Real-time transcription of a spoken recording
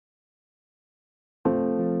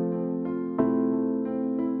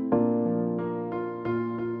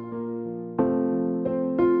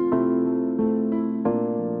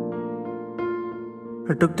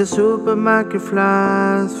I took the supermarket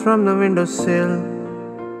flask from the windowsill.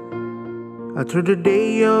 I threw the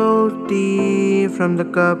day-old tea from the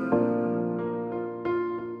cup.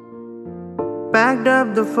 Packed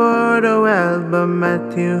up the photo album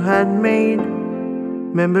Matthew had made.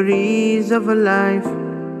 Memories of a life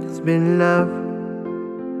that's been loved.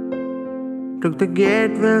 Took the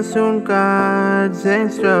get well soon cards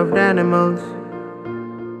and stuffed animals.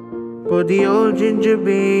 Put the old ginger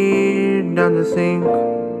beer down the sink.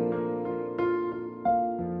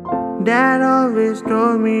 Dad always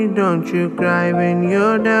told me don't you cry when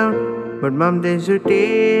you're down, but Mom says you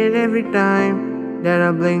tear every time that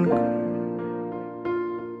I blink.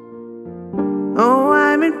 Oh,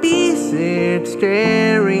 I'm in pieces,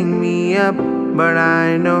 staring me up, but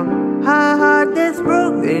I know a heart that's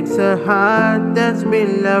broke, it's a heart that's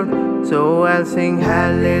been loved. So I'll sing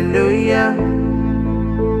hallelujah.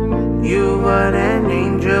 You were an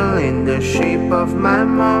angel in the shape of my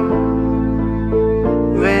mom.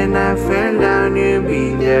 When I fell down, you'll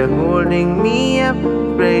be there holding me up.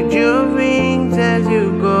 Spread your wings as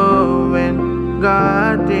you go. When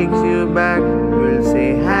God takes you back, we'll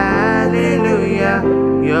say hallelujah,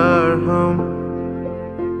 you're home.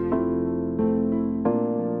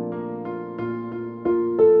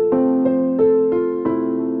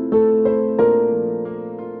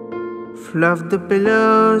 Fluffed the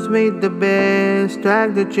pillows, made the bed,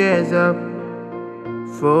 stacked the chairs up.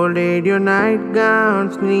 Folded your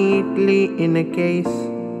nightgowns neatly in a case.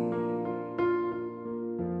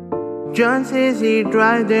 John says he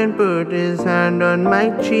dried and put his hand on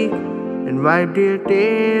my cheek and wiped a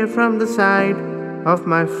tear from the side of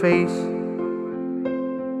my face.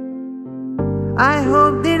 I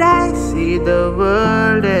hope that I see the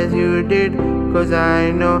world as you did, 'cause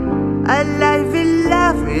I know a life in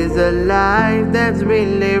love is a life that's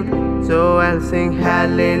been lived. So I'll sing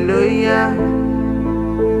hallelujah.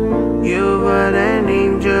 You were an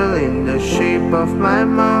angel in the shape of my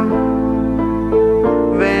mom.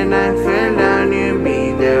 When I fell down, you'd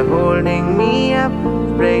be there holding me up.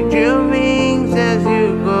 Spread your wings as you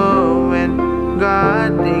go. When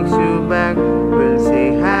God takes you back, we'll say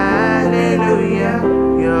hallelujah,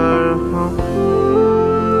 you're home.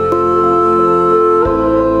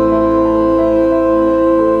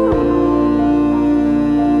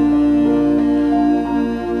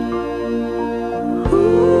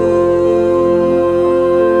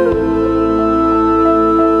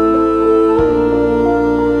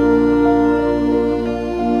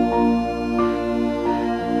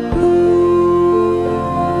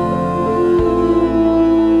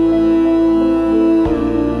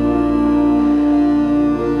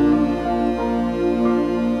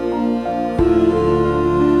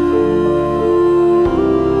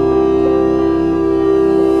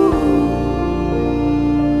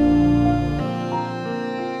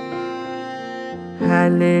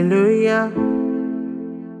 Hallelujah.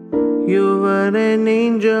 You were an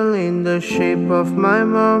angel in the shape of my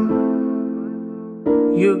mom.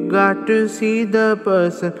 You got to see the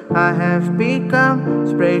person I have become.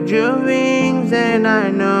 Spread your wings, and I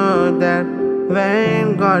know that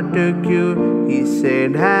when God took you, He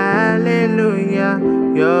said hallelujah,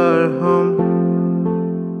 you're home.